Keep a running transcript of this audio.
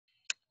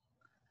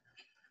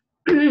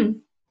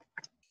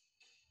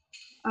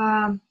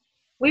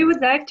We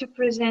would like to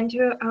present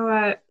you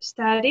our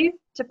study,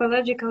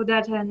 Topological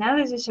Data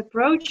Analysis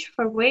Approach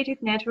for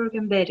Weighted Network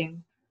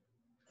Embedding.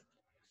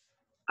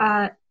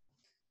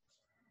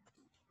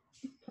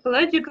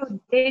 Topological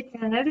data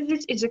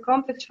analysis is a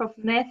complex of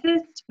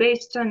methods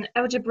based on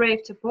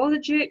algebraic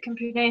topology,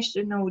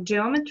 computational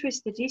geometry,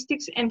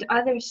 statistics, and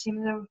other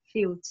similar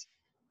fields.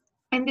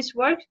 In this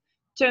work,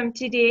 term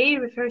TDA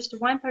refers to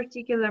one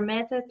particular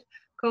method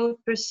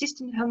called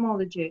persistent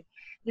homology.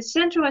 The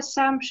central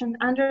assumption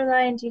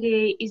underlying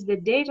TDA is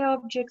that data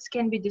objects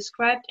can be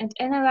described and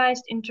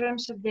analyzed in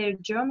terms of their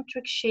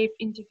geometric shape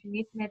into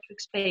finite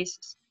metric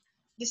spaces.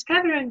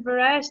 Discovering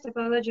various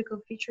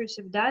topological features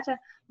of data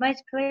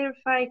might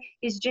clarify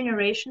its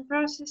generation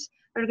process,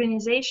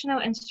 organizational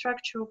and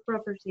structural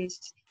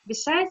properties.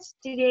 Besides,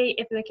 TDA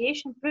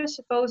application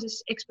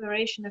presupposes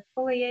exploration of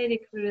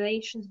polyadic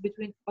relations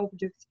between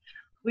objects,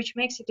 which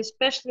makes it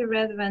especially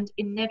relevant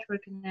in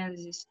network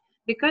analysis.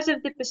 Because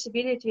of the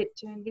possibility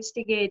to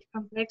investigate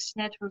complex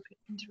network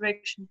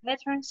interaction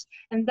patterns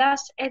and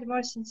thus add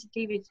more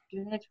sensitivity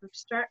to network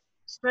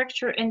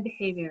structure and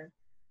behavior.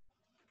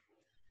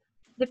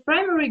 The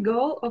primary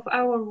goal of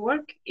our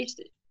work is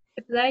to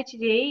apply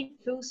TDA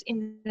tools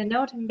in the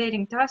node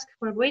embedding task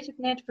for weighted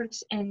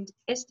networks and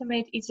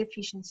estimate its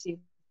efficiency.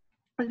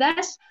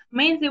 Thus,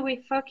 mainly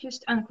we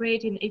focused on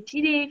creating a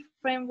TDA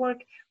framework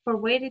for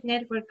weighted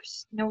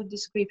networks node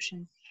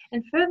description,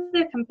 and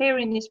further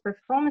comparing its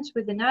performance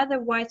with another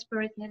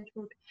widespread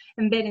network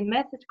embedding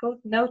method called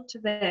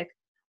node-to-vec.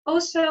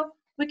 Also,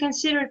 we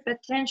consider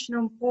potential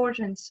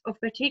importance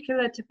of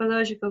particular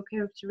topological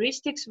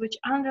characteristics which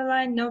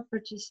underlie node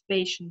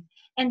participation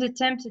and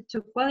attempted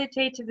to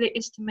qualitatively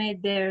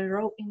estimate their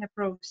role in the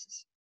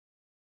process.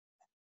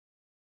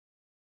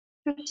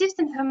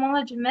 Persistent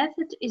homology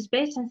method is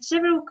based on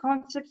several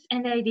concepts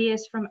and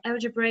ideas from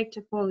algebraic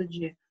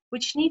topology,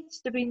 which needs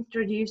to be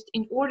introduced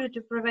in order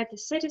to provide a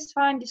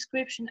satisfying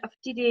description of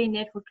TDA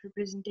network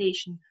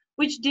representation,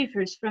 which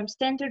differs from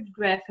standard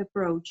graph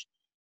approach.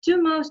 Two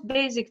most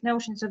basic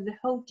notions of the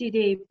whole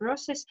TDA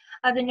process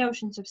are the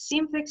notions of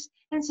simplex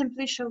and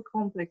simplicial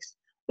complex.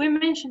 We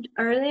mentioned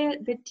earlier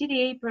that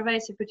TDA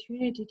provides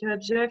opportunity to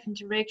observe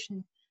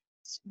interactions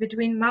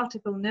between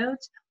multiple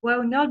nodes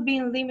while not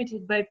being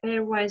limited by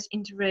pairwise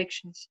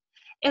interactions,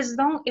 as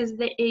long as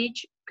the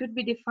H could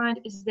be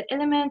defined as the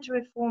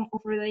elementary form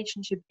of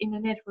relationship in a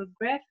network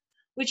graph,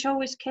 which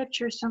always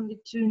captures only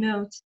two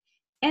nodes,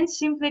 and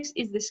simplex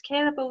is the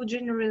scalable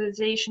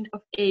generalization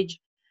of H,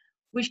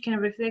 which can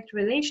reflect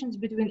relations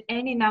between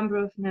any number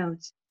of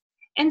nodes.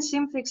 And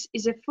simplex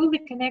is a fully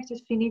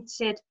connected finite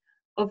set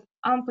of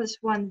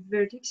n+1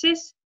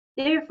 vertices.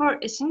 Therefore,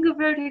 a single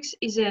vertex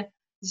is a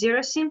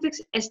zero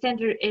simplex, a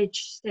standard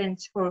H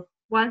stands for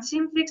one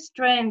simplex,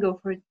 triangle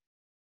for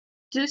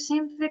two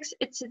simplex,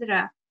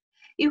 etc.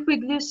 If we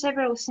glue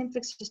several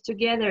simplexes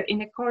together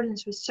in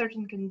accordance with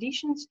certain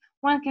conditions,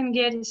 one can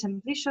get a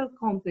simplicial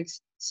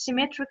complex,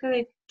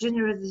 symmetrically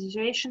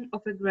generalization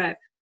of a graph.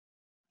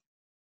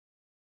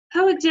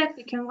 How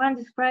exactly can one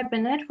describe a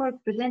network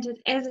presented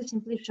as a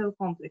simplicial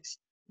complex?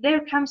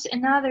 There comes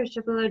another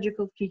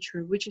topological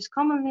feature, which is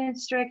commonly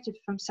extracted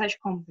from such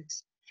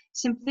complex,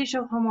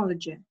 simplicial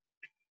homology.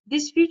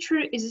 This feature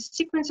is a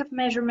sequence of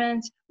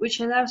measurements which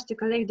allows to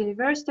collect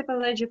diverse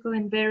topological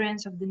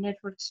invariants of the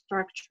network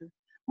structure.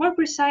 More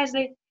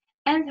precisely,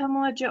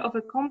 n-homology of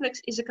a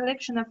complex is a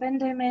collection of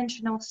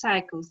n-dimensional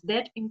cycles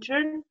that, in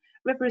turn,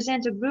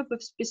 represent a group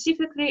of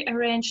specifically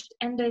arranged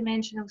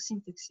n-dimensional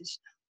simplexes,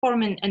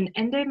 forming an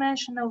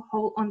n-dimensional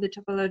whole on the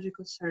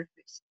topological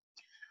surface.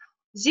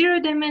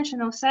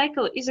 Zero-dimensional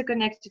cycle is a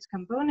connected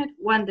component,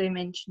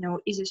 one-dimensional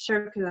is a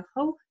circular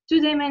whole,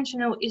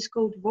 two-dimensional is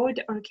called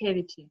void or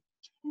cavity.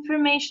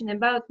 Information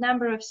about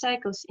number of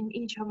cycles in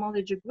each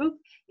homology group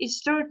is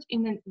stored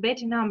in a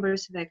Betty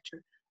numbers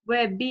vector,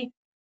 where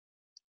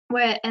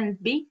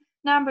NB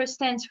number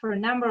stands for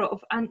number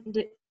of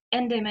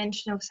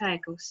n-dimensional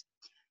cycles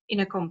in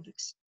a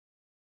complex.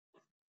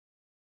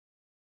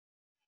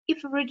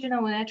 If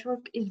original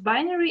network is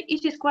binary,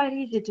 it is quite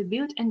easy to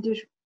build and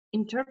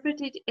interpret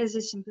it as a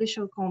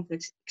simplicial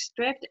complex,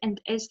 extract and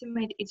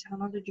estimate its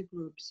homology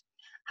groups.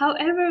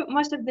 However,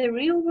 most of the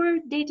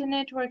real-world data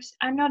networks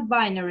are not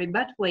binary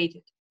but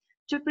weighted.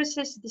 To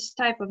process this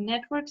type of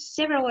networks,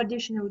 several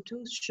additional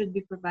tools should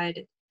be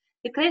provided.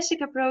 The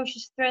classic approach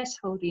is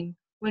thresholding,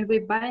 when we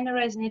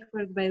binarize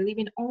network by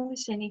leaving only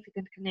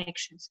significant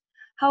connections.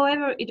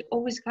 However, it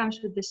always comes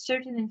with a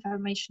certain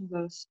information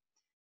loss.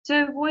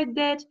 To avoid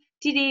that,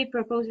 TDA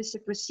proposes a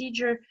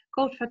procedure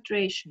called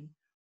factoration,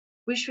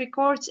 which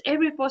records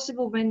every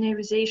possible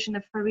binarization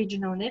of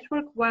original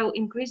network while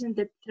increasing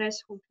the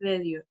threshold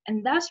value,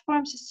 and thus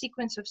forms a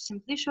sequence of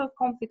simplicial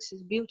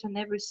complexes built on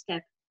every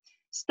step.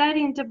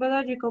 Studying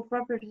topological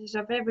properties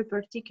of every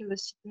particular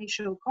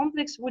simplicial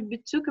complex would be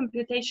too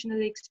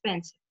computationally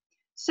expensive.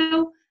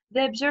 So,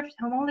 the observed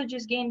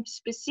homologies gain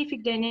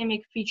specific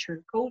dynamic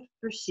feature called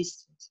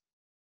persistence.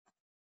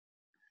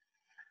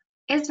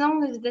 As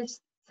long as the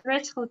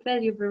threshold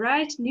value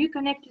varies, new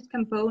connected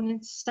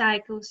components,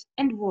 cycles,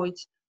 and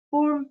voids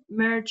form,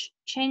 merge,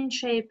 change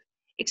shape,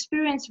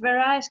 experience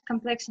various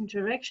complex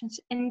interactions,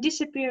 and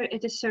disappear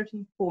at a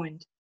certain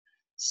point.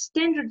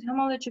 Standard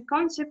homology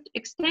concept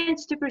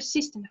extends to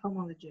persistent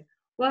homology,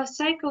 while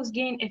cycles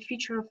gain a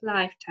feature of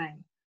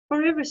lifetime.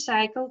 For every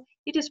cycle,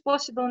 it is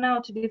possible now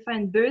to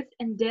define birth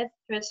and death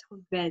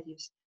threshold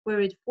values,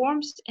 where it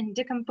forms and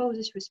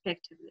decomposes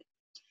respectively.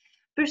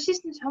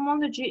 Persistent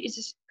homology is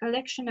a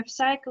collection of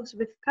cycles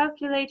with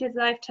calculated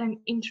lifetime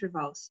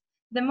intervals.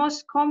 The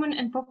most common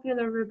and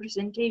popular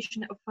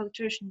representation of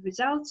filtration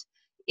results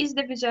is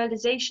the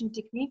visualization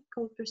technique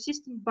called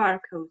persistent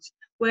barcodes,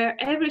 where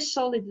every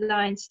solid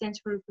line stands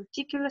for a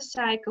particular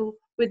cycle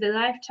with a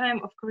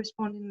lifetime of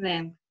corresponding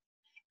length.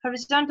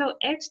 Horizontal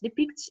X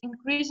depicts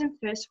increasing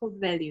threshold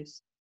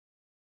values.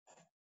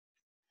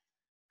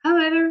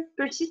 However,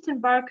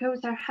 persistent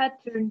barcodes are hard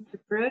to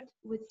interpret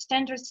with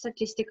standard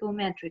statistical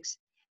metrics,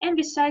 and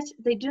besides,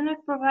 they do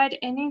not provide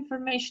any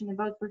information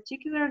about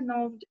particular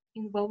node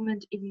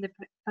involvement in the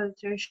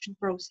filtration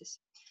process.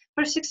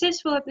 For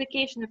successful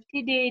application of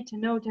TDA to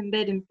node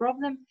embedding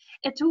problem,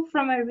 a tool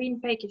from Irina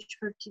package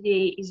for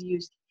TDA is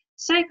used.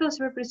 Cycles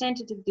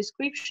representative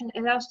description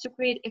allows to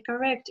create a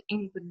correct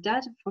input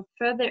data for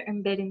further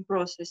embedding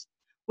process,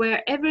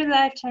 where every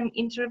lifetime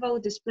interval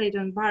displayed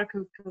on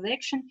barcode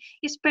collection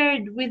is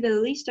paired with a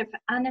list of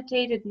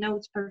annotated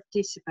nodes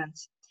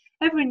participants.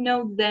 Every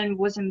node then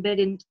was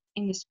embedded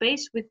in a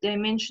space with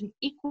dimension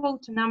equal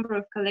to number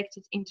of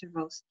collected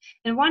intervals,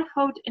 and one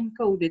hot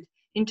encoded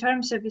in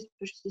terms of its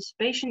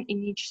participation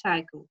in each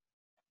cycle.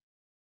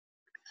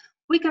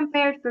 We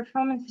compared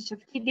performances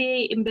of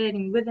TDA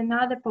embedding with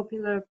another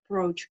popular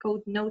approach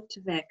called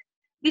node-to-vec.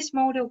 This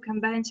model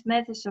combines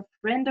methods of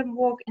random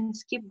walk and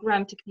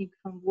skip-gram technique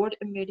from word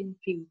embedding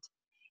fields.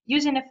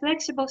 Using a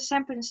flexible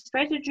sampling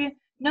strategy,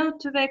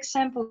 node-to-vec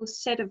samples a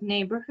set of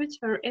neighborhoods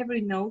for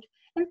every node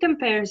and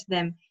compares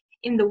them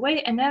in the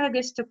way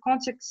analogous to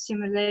context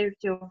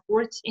similarity of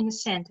words in a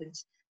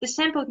sentence. The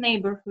sampled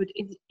neighborhood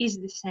is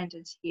the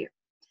sentence here.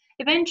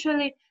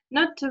 Eventually,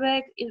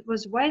 node-to-vec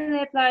was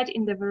widely applied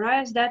in the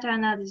various data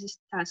analysis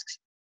tasks,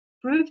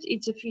 proved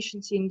its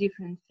efficiency in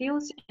different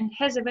fields, and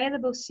has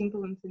available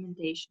simple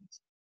implementations.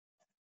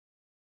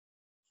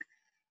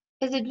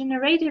 As a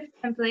generative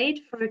template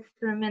for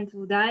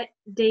experimental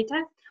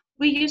data,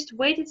 we used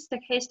weighted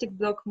stochastic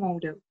block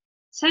model.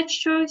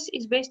 Such choice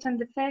is based on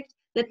the fact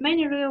that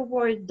many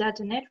real-world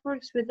data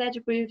networks with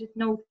attributed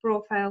node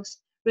profiles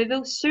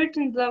reveal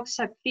certain block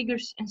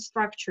subfigures and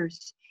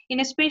structures. In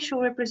a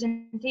spatial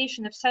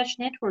representation of such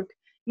network,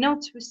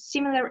 nodes with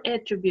similar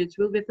attributes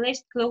will be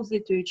placed closely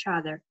to each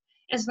other.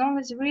 As long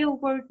as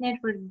real-world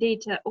network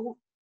data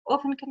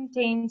often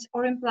contains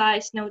or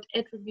implies node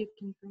attribute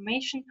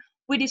information,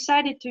 we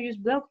decided to use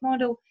block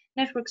model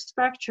network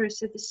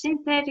structures as the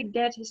synthetic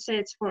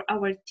datasets for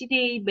our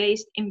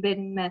TDA-based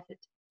embedding method.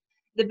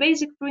 The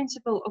basic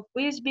principle of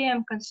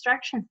WSBM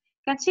construction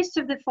consists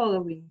of the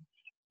following.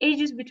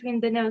 Edges between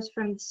the nodes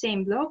from the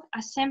same block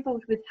are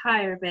sampled with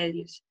higher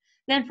values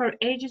than for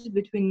edges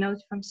between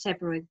nodes from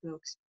separate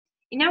blocks.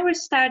 In our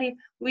study,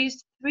 we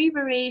used three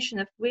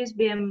variations of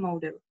WSBM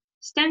model.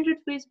 Standard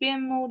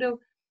WSBM model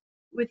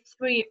with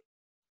 3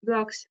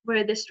 blocks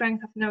where the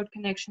strength of node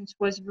connections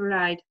was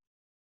varied.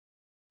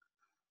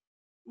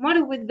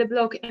 Model with the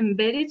block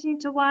embedded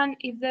into one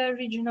if the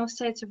original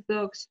sets of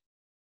blocks.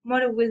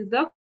 Model with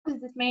blocks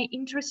that may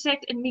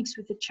intersect and mix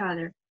with each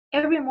other.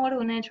 Every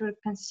model network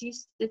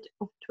consisted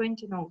of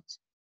 20 nodes.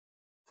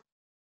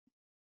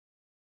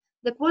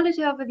 The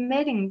quality of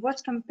embedding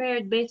was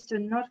compared based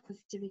on node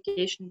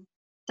classification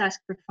task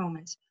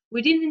performance.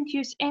 We didn't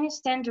use any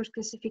standard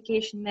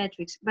classification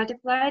metrics, but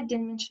applied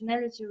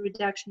dimensionality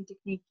reduction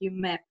technique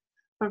UMAP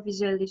for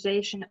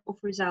visualization of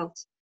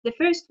results. The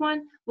first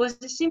one was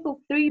the simple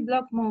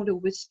 3-block model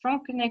with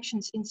strong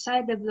connections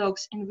inside the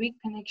blocks and weak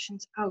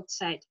connections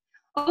outside.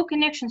 All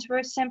connections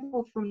were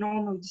sampled from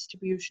normal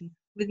distribution,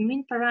 with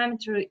mean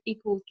parameter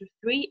equal to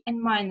 3 and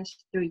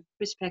 -3,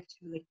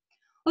 respectively.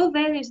 All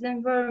values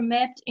then were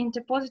mapped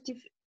into positive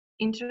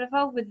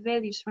interval with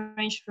values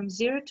ranged from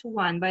 0 to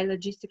 1 by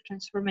logistic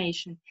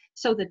transformation,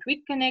 so that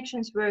weak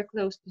connections were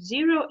close to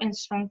 0 and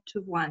strong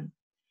to 1.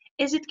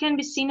 As it can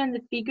be seen on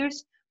the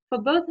figures, for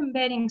both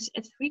embeddings,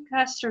 a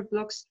 3-cluster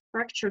block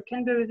structure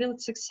can be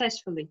revealed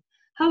successfully.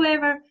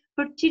 However,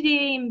 for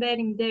TDA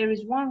embedding, there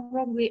is one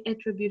wrongly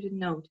attributed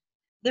node.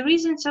 The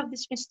reasons of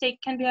this mistake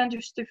can be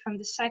understood from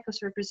the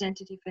cycles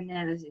representative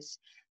analysis.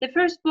 The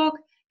first block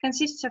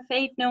consists of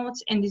 8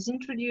 nodes and is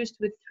introduced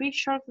with 3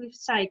 short-lived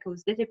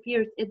cycles that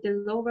appeared at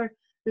the lower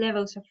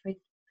levels of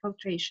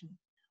filtration.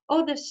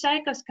 All the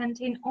cycles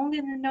contain only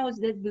the nodes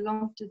that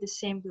belong to the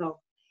same block,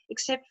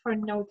 except for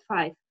node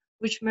 5,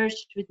 which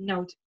merged with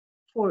node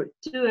 4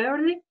 too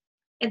early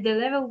at the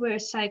level where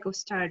cycle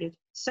started.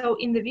 So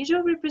in the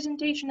visual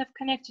representation of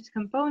connected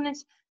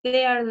components,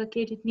 they are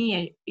located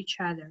near each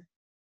other.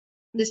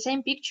 The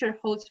same picture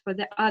holds for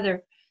the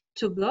other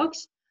 2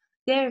 blocks.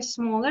 They are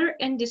smaller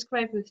and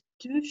described with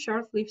 2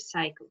 short-lived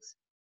cycles.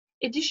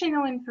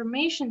 Additional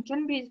information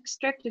can be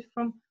extracted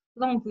from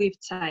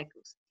long-lived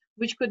cycles,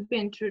 which could be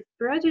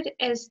interpreted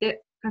as the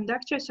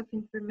conductors of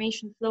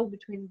information flow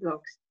between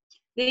blocks.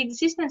 The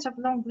existence of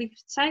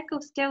long-lived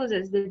cycles tells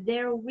us that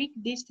there are weak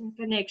distant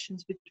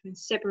connections between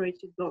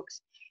separated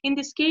blocks. In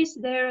this case,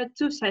 there are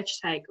two such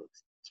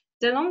cycles.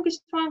 The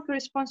longest one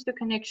corresponds to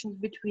connections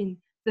between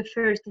the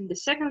first and the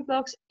second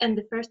blocks and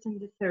the first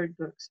and the third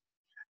blocks.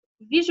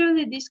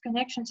 Visually, these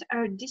connections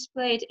are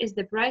displayed as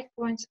the bright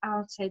points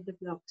outside the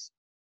blocks.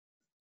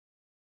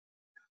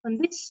 On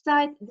this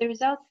slide, the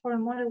results for a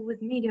model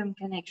with medium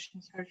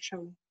connections are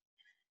shown.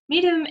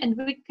 Medium and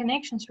weak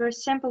connections were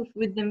sampled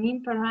with the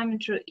mean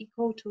parameter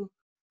equal to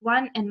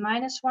 1 and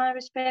 -1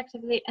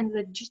 respectively, and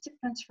logistic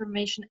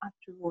transformation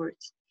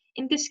afterwards.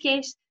 In this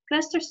case,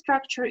 cluster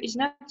structure is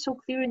not so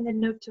clear in the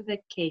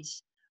node-to-vec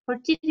case. For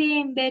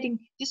TDA embedding,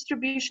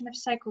 distribution of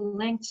cycle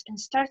lengths and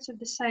starts of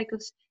the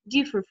cycles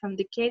differ from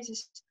the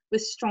cases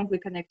with strongly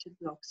connected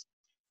blocks.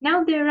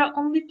 Now there are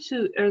only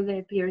two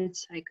earlier period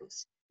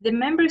cycles. The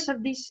members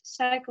of these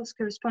cycles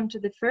correspond to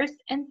the first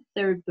and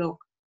third block.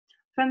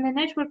 From the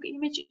network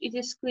image, it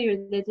is clear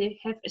that they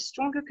have a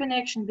stronger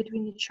connection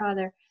between each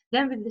other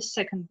than with the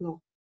second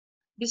block.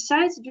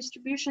 Besides,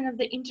 distribution of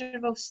the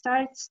interval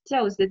starts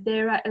tells that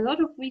there are a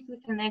lot of weakly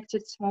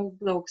connected small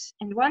blocks,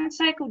 and one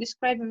cycle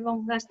describing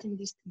long-lasting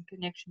distant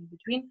connection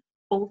between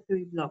all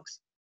three blocks.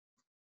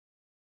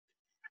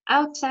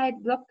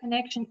 Outside block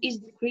connection is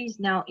decreased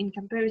now in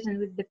comparison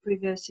with the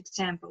previous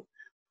example.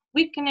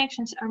 Weak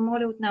connections are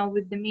modeled now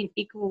with the mean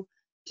equal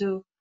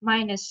to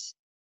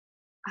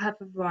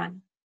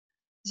 -1/2,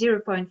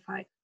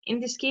 0.5. In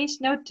this case,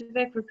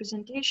 node-to-vec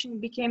representation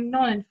became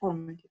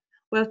non-informative,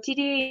 while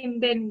TDA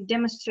embedding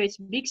demonstrates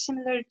big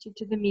similarity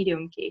to the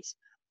medium case.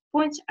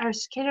 Points are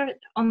scattered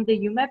on the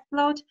UMAP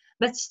plot,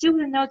 but still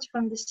the nodes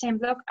from the same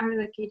block are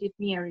located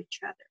near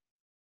each other.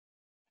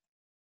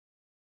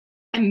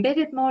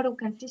 Embedded model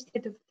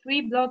consisted of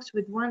 3 blocks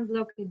with 1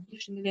 block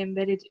additionally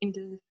embedded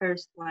into the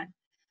first one.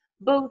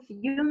 Both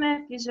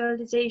UMAP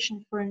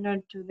visualization for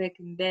node-to-vec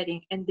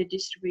embedding and the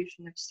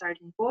distribution of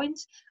starting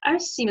points are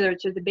similar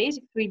to the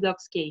basic 3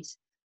 blocks case.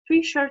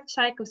 3 short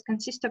cycles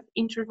consist of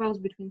intervals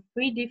between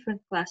 3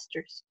 different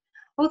clusters.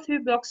 All 3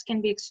 blocks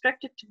can be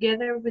extracted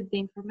together with the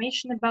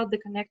information about the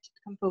connected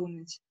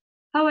components.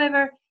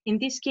 However, in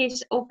this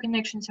case, all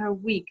connections are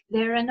weak.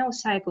 There are no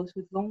cycles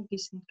with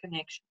long-distance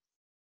connections.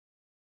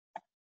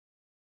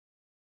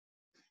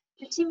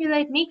 To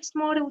simulate mixed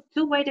model,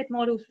 2 weighted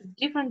models with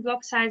different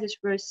block sizes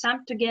were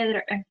summed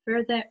together and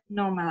further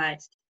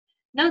normalized.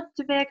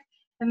 Node-to-vec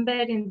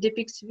embedding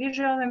depicts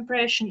visual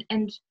impression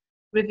and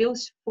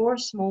reveals 4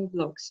 small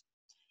blocks.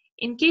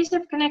 In case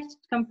of connected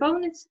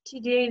components,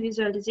 TDA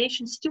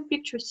visualization still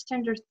pictures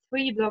standard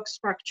 3-block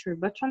structure,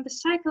 but from the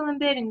cycle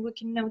embedding we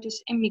can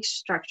notice a mixed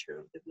structure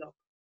of the block.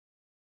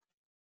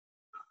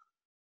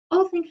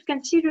 All things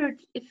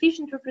considered,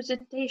 efficient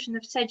representation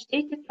of such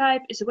data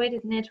type as a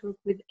weighted network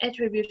with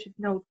attributed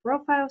node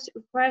profiles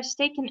requires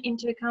taking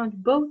into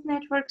account both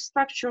network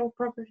structural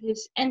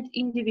properties and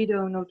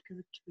individual node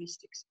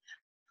characteristics.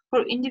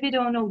 For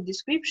individual node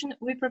description,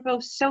 we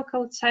propose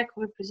so-called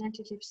cycle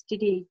representatives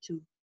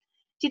TDA2.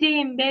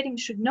 TDA embedding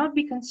should not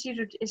be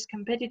considered as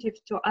competitive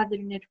to other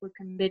network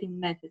embedding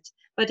methods,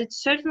 but it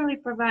certainly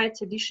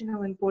provides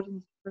additional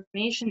important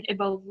information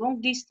about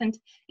long-distance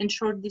and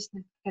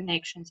short-distance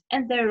connections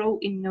and their role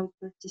in node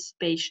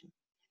participation.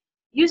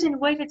 Using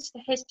weighted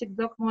stochastic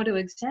block model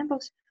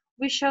examples,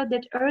 we showed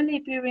that early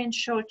period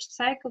short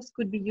cycles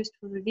could be used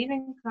for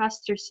revealing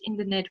clusters in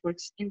the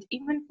networks and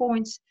even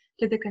points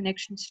to the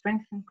connection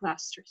strength in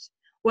clusters,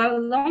 while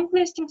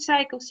long-lasting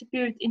cycles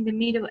appeared in the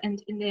middle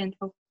and in the end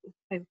of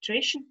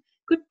filtration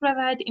could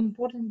provide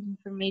important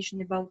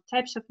information about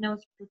types of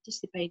nodes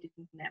participated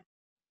in them.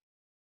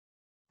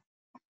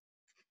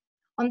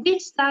 On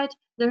this slide,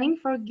 the link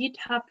for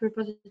GitHub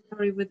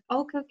repository with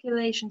all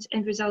calculations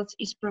and results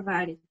is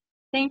provided.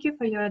 Thank you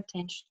for your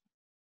attention.